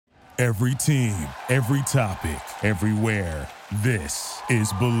Every team, every topic, everywhere. This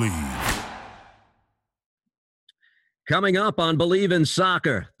is Believe. Coming up on Believe in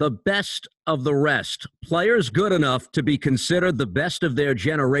Soccer, the best of the rest. Players good enough to be considered the best of their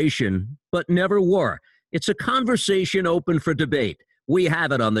generation, but never were. It's a conversation open for debate. We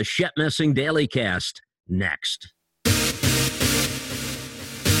have it on the Shep Messing Daily Cast next.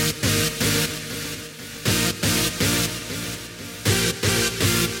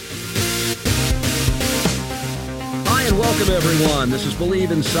 Welcome, everyone. This is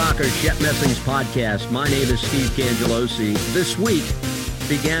Believe in Soccer, Shep Messing's podcast. My name is Steve Cangelosi. This week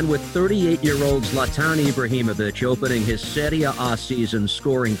began with 38-year-old Zlatan Ibrahimovic opening his Serie A season,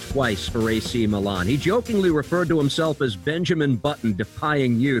 scoring twice for AC Milan. He jokingly referred to himself as Benjamin Button,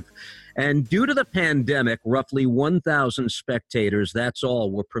 defying youth. And due to the pandemic, roughly 1,000 spectators, that's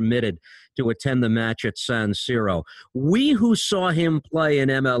all, were permitted to attend the match at San Siro. We who saw him play in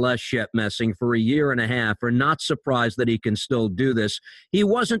MLS, Shep Messing, for a year and a half are not surprised that he can still do this. He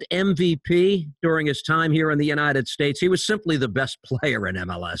wasn't MVP during his time here in the United States. He was simply the best player in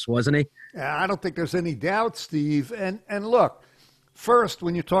MLS, wasn't he? I don't think there's any doubt, Steve. And look, first,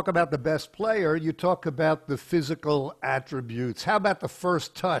 when you talk about the best player, you talk about the physical attributes. How about the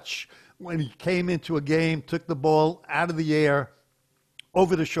first touch when he came into a game, took the ball out of the air,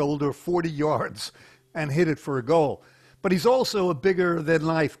 over the shoulder, 40 yards, and hit it for a goal? But he's also a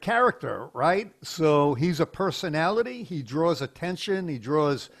bigger-than-life character, right? So he's a personality. He draws attention. He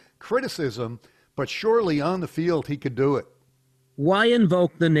draws criticism. But surely on the field, he could do it. Why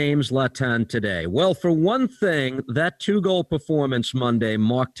invoke the name Zlatan today? Well, for one thing, that two-goal performance Monday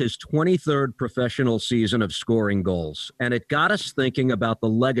marked his 23rd professional season of scoring goals, and it got us thinking about the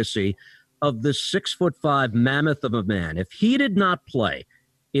legacy of this 6'5" mammoth of a man. If he did not play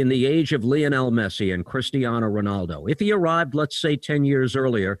in the age of Lionel Messi and Cristiano Ronaldo, if he arrived, let's say, 10 years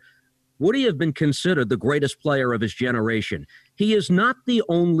earlier, would he have been considered the greatest player of his generation? He is not the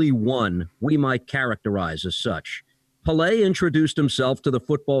only one we might characterize as such. Pelé introduced himself to the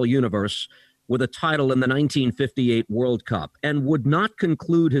football universe with a title in the 1958 World Cup and would not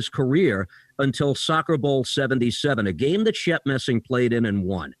conclude his career until Soccer Bowl 77, a game that Shep Messing played in and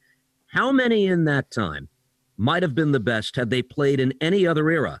won. How many in that time might have been the best had they played in any other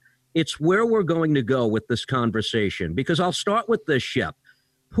era? It's where we're going to go with this conversation, because I'll start with this, Shep.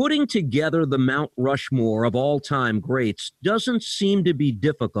 Putting together the Mount Rushmore of all-time greats doesn't seem to be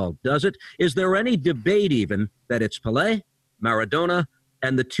difficult, does it? Is there any debate even that it's Pelé, Maradona,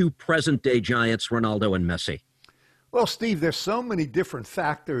 and the two present-day giants, Ronaldo and Messi? Well, Steve, there's so many different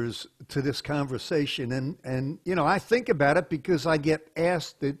factors to this conversation. And you know, I think about it because I get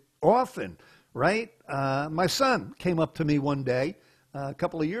asked it often, right? My son came up to me one day a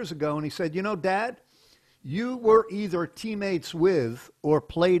couple of years ago, and he said, you know, Dad, you were either teammates with or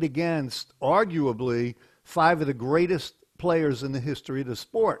played against, arguably, 5 of the greatest players in the history of the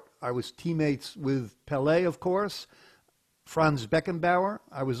sport. I was teammates with Pelé, of course, Franz Beckenbauer.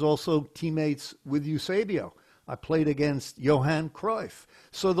 I was also teammates with Eusebio. I played against Johan Cruyff.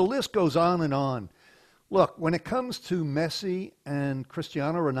 So the list goes on and on. Look, when it comes to Messi and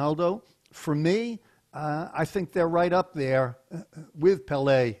Cristiano Ronaldo, for me, I think they're right up there with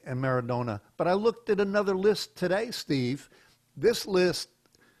Pelé and Maradona. But I looked at another list today, Steve. This list,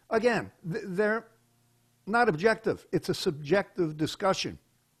 again, they're not objective. It's a subjective discussion.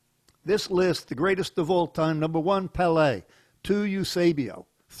 This list, the greatest of all time, number 1, Pelé, 2, Eusebio,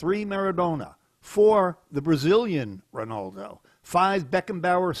 3, Maradona, 4, the Brazilian Ronaldo, 5,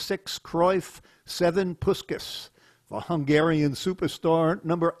 Beckenbauer, 6, Cruyff, 7, Puskas, the Hungarian superstar,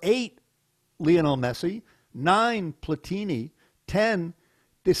 number 8, Lionel Messi, 9, Platini, 10,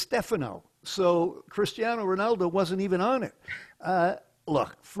 Di Stefano. So Cristiano Ronaldo wasn't even on it.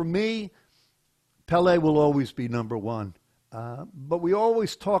 Look, for me, Pelé will always be number 1. But we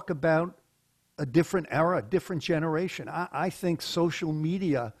always talk about a different era, a different generation. I think social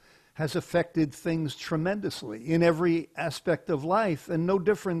media has affected things tremendously in every aspect of life, and no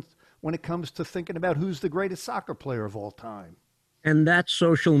different when it comes to thinking about who's the greatest soccer player of all time. And that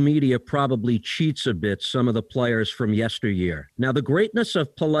social media probably cheats a bit some of the players from yesteryear. Now, the greatness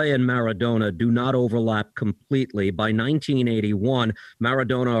of Pelé and Maradona do not overlap completely. By 1981,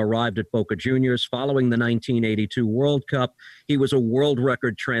 Maradona arrived at Boca Juniors. Following the 1982 World Cup, he was a world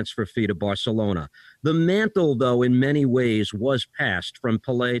record transfer fee to Barcelona. The mantle, though, in many ways was passed from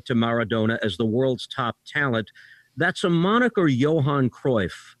Pelé to Maradona as the world's top talent. That's a moniker Johan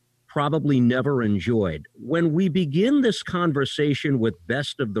Cruyff probably never enjoyed. When we begin this conversation with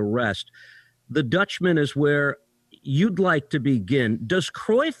best of the rest, the Dutchman is where you'd like to begin. Does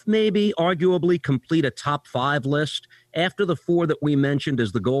Cruyff maybe arguably complete a top five list after the four that we mentioned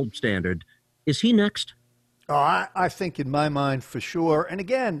as the gold standard? Is he next? Oh, I think in my mind for sure. And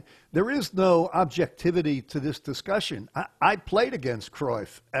again, there is no objectivity to this discussion. I played against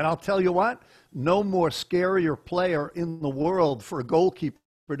Cruyff, and I'll tell you what, no more scarier player in the world for a goalkeeper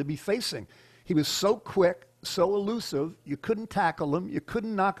to be facing. He was so quick, so elusive, you couldn't tackle him, you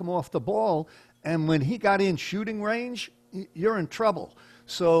couldn't knock him off the ball, and when he got in shooting range, you're in trouble.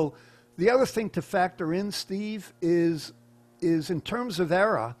 So the other thing to factor in, Steve, is in terms of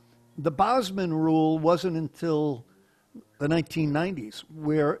era, the Bosman rule wasn't until the 1990s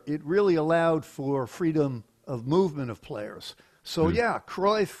where it really allowed for freedom of movement of players. So, yeah,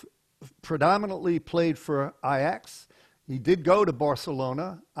 Cruyff predominantly played for Ajax. He did go to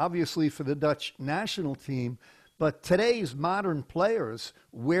Barcelona, obviously for the Dutch national team. But today's modern players,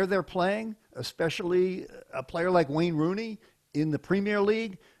 where they're playing, especially a player like Wayne Rooney in the Premier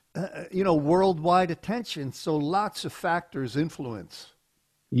League, worldwide attention. So lots of factors influence.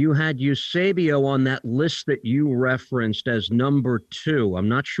 You had Eusebio on that list that you referenced as number 2. I'm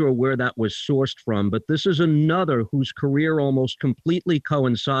not sure where that was sourced from, but this is another whose career almost completely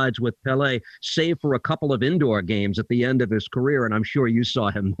coincides with Pelé, save for a couple of indoor games at the end of his career, and I'm sure you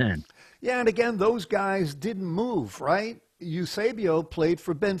saw him then. Yeah, and again, those guys didn't move, right? Eusebio played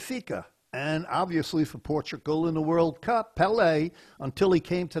for Benfica and obviously for Portugal in the World Cup. Pelé, until he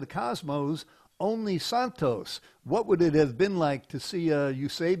came to the Cosmos, only Santos. What would it have been like to see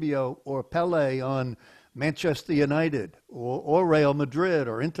Eusebio or Pelé on Manchester United or Real Madrid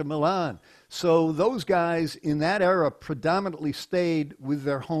or Inter Milan? So those guys in that era predominantly stayed with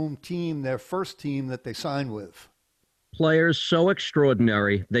their home team, their first team that they signed with. Players so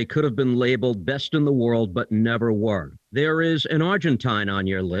extraordinary, they could have been labeled best in the world, but never were. There is an Argentine on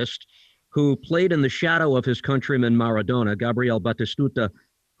your list who played in the shadow of his countryman Maradona, Gabriel Batistuta,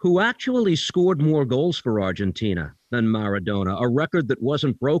 who actually scored more goals for Argentina than Maradona, a record that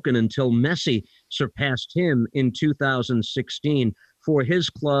wasn't broken until Messi surpassed him in 2016. For his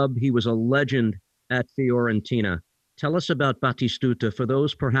club, he was a legend at Fiorentina. Tell us about Batistuta, for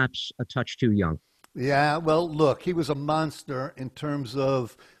those perhaps a touch too young. Yeah, well, look, he was a monster in terms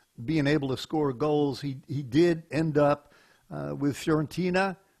of being able to score goals. He did end up with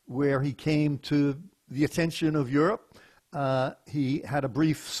Fiorentina, where he came to the attention of Europe. He had a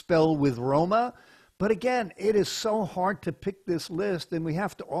brief spell with Roma. But again, it is so hard to pick this list. And we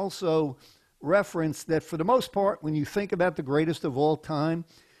have to also reference that for the most part, when you think about the greatest of all time,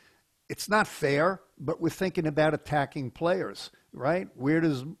 it's not fair, but we're thinking about attacking players, right? Where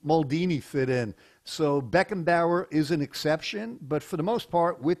does Maldini fit in? So Beckenbauer is an exception, but for the most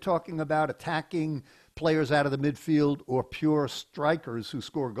part, we're talking about attacking players out of the midfield or pure strikers who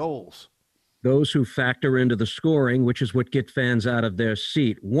score goals. Those who factor into the scoring, which is what get fans out of their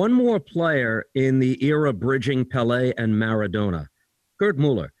seat. One more player in the era bridging Pelé and Maradona, Gerd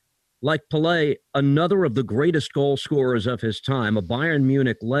Müller. Like Pelé, another of the greatest goal scorers of his time, a Bayern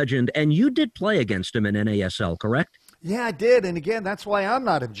Munich legend, and you did play against him in NASL, correct? Yeah, I did, and again, that's why I'm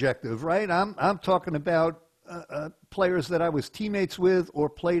not objective, right? I'm talking about players that I was teammates with or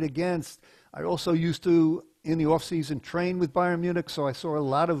played against. I also used to, in the offseason, train with Bayern Munich, so I saw a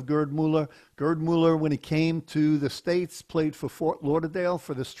lot of Gerd Müller. Gerd Müller, when he came to the States, played for Fort Lauderdale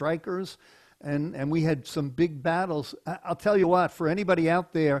for the Strikers, and we had some big battles. I'll tell you what, for anybody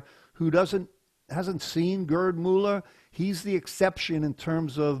out there who hasn't seen Gerd Müller, he's the exception in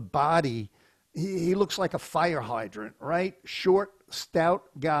terms of body. He looks like a fire hydrant, right? Short, stout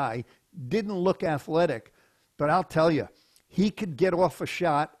guy, didn't look athletic, but I'll tell you, he could get off a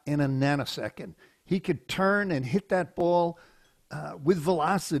shot in a nanosecond. He could turn and hit that ball with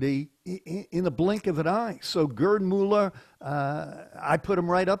velocity in the blink of an eye. So Gerd Müller, I put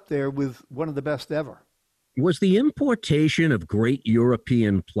him right up there with one of the best ever. Was the importation of great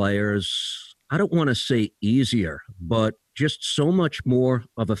European players, I don't want to say easier, but just so much more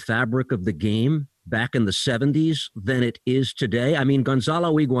of a fabric of the game back in the 70s than it is today? I mean,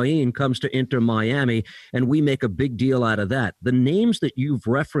 Gonzalo Higuain comes to Inter Miami, and we make a big deal out of that. The names that you've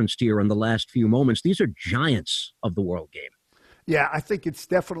referenced here in the last few moments, these are giants of the world game. Yeah, I think it's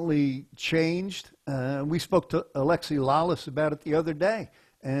definitely changed. We spoke to Alexi Lalas about it the other day.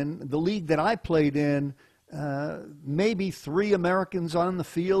 And the league that I played in, maybe 3 Americans on the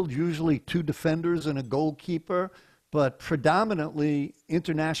field, usually 2 defenders and a goalkeeper, but predominantly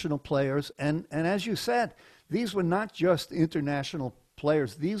international players. And as you said, these were not just international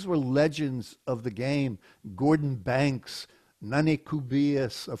players. These were legends of the game. Gordon Banks, Nane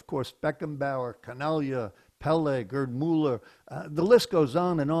Kubias, of course, Beckenbauer, Canalha, Pelé, Gerd Müller. The list goes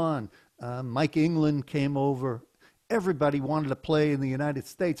on and on. Mike England came over. everybody wanted to play in the United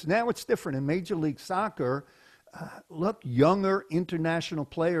States. Now it's different. In Major League Soccer, look, younger international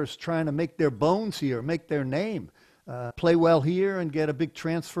players trying to make their bones here, make their name, play well here and get a big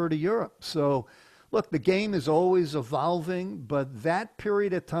transfer to Europe. So, look, the game is always evolving, but that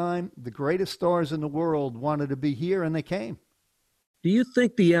period of time, the greatest stars in the world wanted to be here, and they came. Do you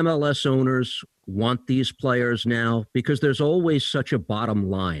think the MLS owners want these players now? Because there's always such a bottom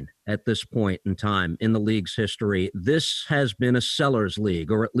line at this point in time in the league's history. This has been a seller's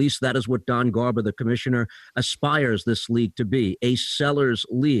league, or at least that is what Don Garber, the commissioner, aspires this league to be, a seller's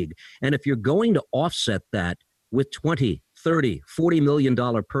league. And if you're going to offset that with 20, 30, $40 million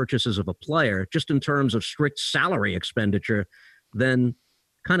purchases of a player, just in terms of strict salary expenditure, then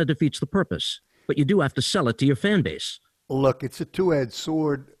kind of defeats the purpose. But you do have to sell it to your fan base. Look, it's a two-edged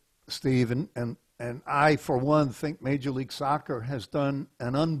sword, Steve, and I, for one, think Major League Soccer has done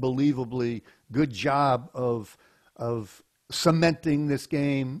an unbelievably good job of cementing this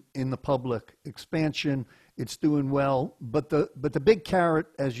game in the public expansion. It's doing well, but the big carrot,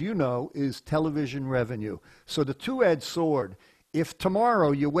 as you know, is television revenue. So the two-edged sword, if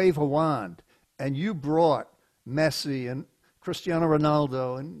tomorrow you wave a wand and you brought Messi and Cristiano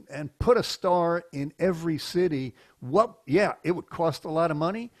Ronaldo and put a star in every city, it would cost a lot of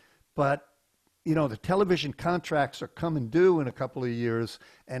money, but the television contracts are coming due in a couple of years,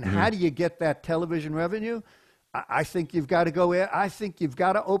 and how do you get that television revenue? I think you've got to go. I think you've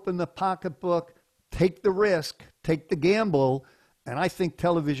got to open the pocketbook, take the risk, take the gamble, and I think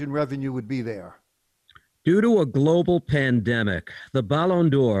television revenue would be there. Due to a global pandemic, the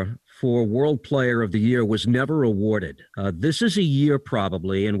Ballon d'Or for World Player of the Year was never awarded. This is a year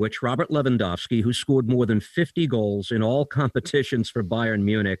probably in which Robert Lewandowski, who scored more than 50 goals in all competitions for Bayern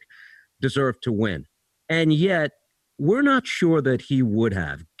Munich, deserved to win. And yet, we're not sure that he would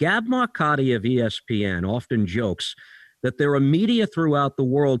have. Gab Marcotti of ESPN often jokes that there are media throughout the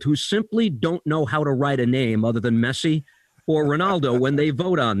world who simply don't know how to write a name other than Messi or Ronaldo when they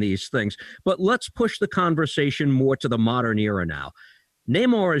vote on these things. But let's push the conversation more to the modern era now.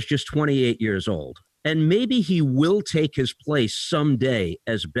 Neymar is just 28 years old, and maybe he will take his place someday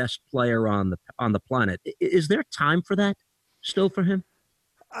as best player on the planet. Is there time for that still for him?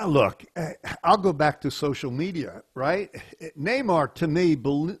 Look, I'll go back to social media, right? Neymar, to me,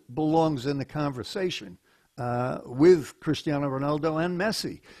 belongs in the conversation with Cristiano Ronaldo and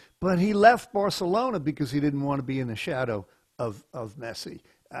Messi. But he left Barcelona because he didn't want to be in the shadow of Messi.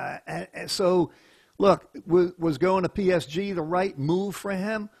 And so, look, was going to PSG the right move for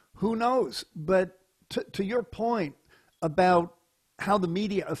him? Who knows? But to your point about how the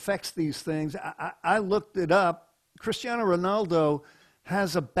media affects these things, I looked it up. Cristiano Ronaldo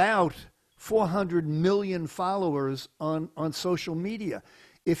has about 400 million followers on social media.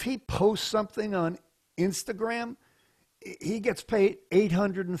 If he posts something on Instagram, he gets paid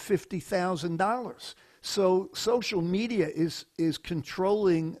 $850,000. So social media is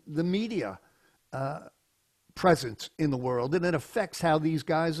controlling the media presence in the world, and it affects how these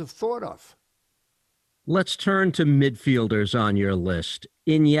guys have thought of. Let's turn to midfielders on your list.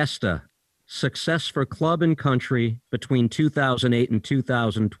 Iniesta, success for club and country between 2008 and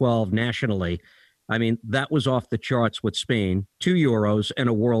 2012 nationally. I mean, that was off the charts with Spain, 2 Euros and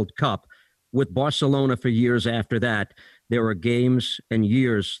a World Cup. With Barcelona for years after that, there were games and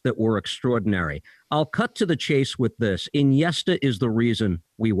years that were extraordinary. I'll cut to the chase with this. Iniesta is the reason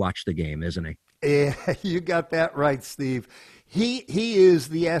we watch the game, isn't he? Yeah, you got that right, Steve. He is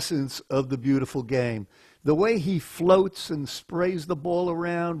the essence of the beautiful game. The way he floats and sprays the ball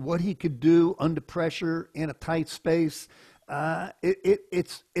around, what he could do under pressure in a tight space,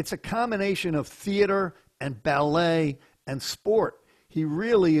 it's a combination of theater and ballet and sport. He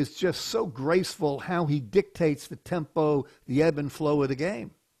really is just so graceful how he dictates the tempo, the ebb and flow of the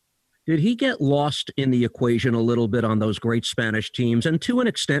game. Did he get lost in the equation a little bit on those great Spanish teams, and to an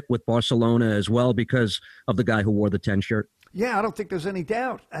extent with Barcelona as well because of the guy who wore the 10 shirt? Yeah, I don't think there's any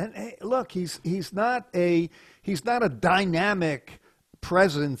doubt. And hey, look, he's not a dynamic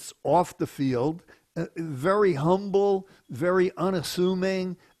presence off the field. Very humble, very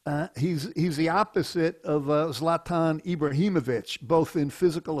unassuming. He's the opposite of Zlatan Ibrahimovic, both in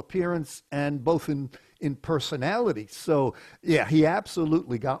physical appearance and both in personality. So, yeah, he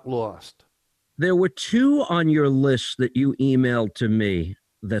absolutely got lost. There were 2 on your list that you emailed to me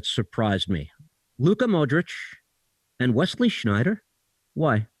that surprised me. Luka Modric and Wesley Sneijder.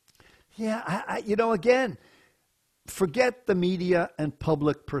 Why? Yeah, again, forget the media and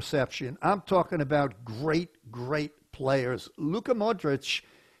public perception. I'm talking about great players. Luka Modric,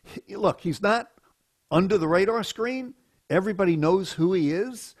 look, he's not under the radar screen. Everybody knows who he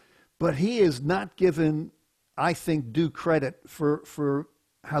is, but he is not given I think, due credit for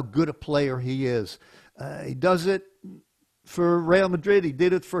how good a player he is. He does it for Real Madrid. He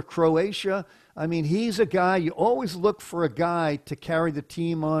did it for Croatia. I mean, he's a guy, you always look for a guy to carry the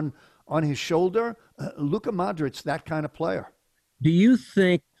team on his shoulder. Luka Modric's that kind of player. Do you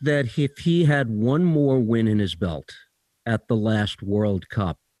think that if he had one more win in his belt at the last World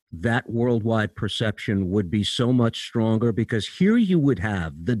Cup, that worldwide perception would be so much stronger? Because here you would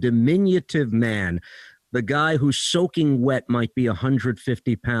have the diminutive man, the guy who's soaking wet might be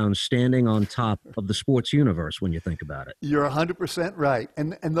 150 pounds, standing on top of the sports universe when you think about it. You're 100% right.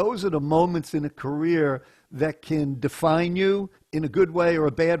 And those are the moments in a career that can define you in a good way or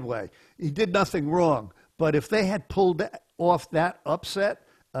a bad way. He did nothing wrong. But if they had pulled off that upset,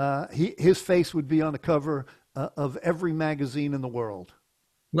 his face would be on the cover of every magazine in the world.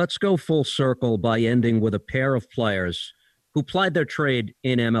 Let's go full circle by ending with a pair of players who plied their trade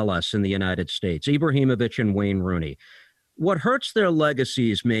in MLS in the United States, Ibrahimovic and Wayne Rooney. What hurts their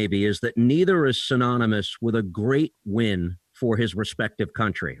legacies maybe is that neither is synonymous with a great win for his respective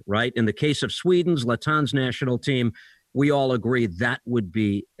country, right? In the case of Sweden's, Zlatan's national team, we all agree that would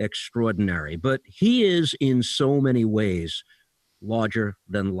be extraordinary. But he is in so many ways larger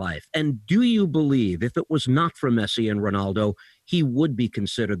than life. And do you believe if it was not for Messi and Ronaldo, he would be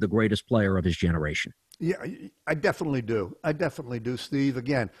considered the greatest player of his generation? Yeah, I definitely do. I definitely do, Steve.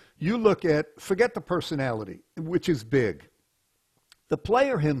 Again, you look at, forget the personality, which is big. The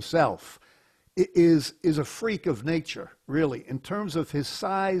player himself is a freak of nature, really, in terms of his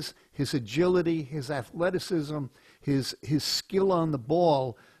size, his agility, his athleticism, his skill on the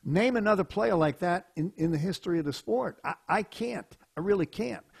ball. Name another player like that in the history of the sport. I can't. I really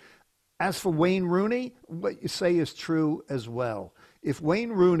can't. As for Wayne Rooney, what you say is true as well. If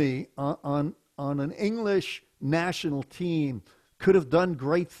Wayne Rooney on an English national team could have done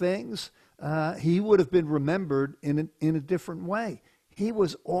great things, he would have been remembered in a different way. He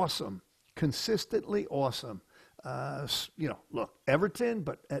was awesome, consistently awesome. Look, Everton,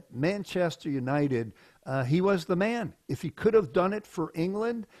 but at Manchester United, he was the man. If he could have done it for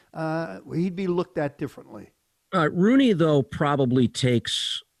England, he'd be looked at differently. Rooney, though, probably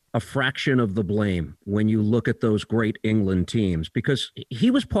takes a fraction of the blame when you look at those great England teams, because he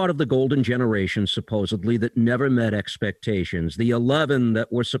was part of the golden generation, supposedly, that never met expectations. The 11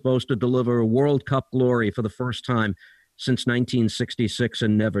 that were supposed to deliver World Cup glory for the first time since 1966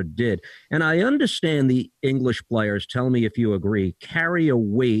 and never did. And I understand the English players, tell me if you agree, carry a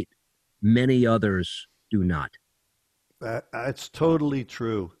weight many others do not. It's totally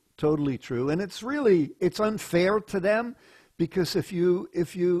true. Totally true. And it's unfair to them. Because if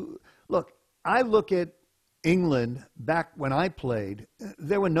you look, I look at England back when I played,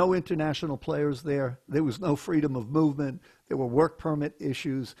 there were no international players there. There was no freedom of movement. There were work permit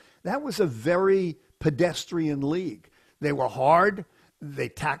issues. That was a very pedestrian league. They were hard. They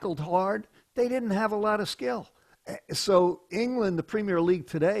tackled hard. They didn't have a lot of skill. So England, the Premier League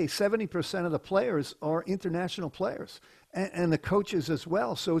today, 70% of the players are international players and the coaches as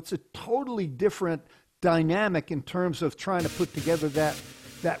well. So it's a totally different dynamic in terms of trying to put together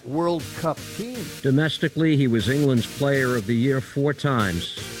that World Cup team. Domestically, he was England's Player of the Year 4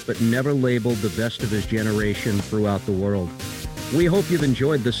 times, but never labeled the best of his generation throughout the world. We hope you've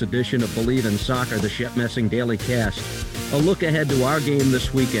enjoyed this edition of Believe in Soccer, the Shep Messing Daily Cast. A look ahead to our game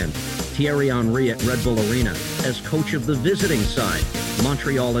this weekend. Thierry Henry at Red Bull Arena as coach of the visiting side,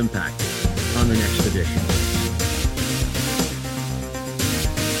 Montreal Impact, on the next edition.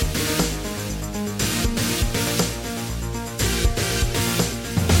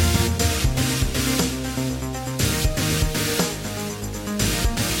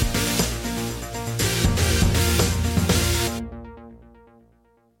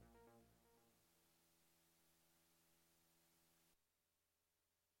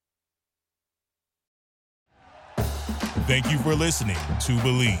 Thank you for listening to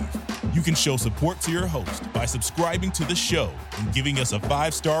Believe. You can show support to your host by subscribing to the show and giving us a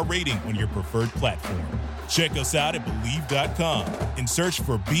 5-star rating on your preferred platform. Check us out at Believe.com and search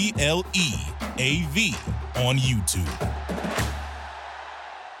for BLEAV on YouTube.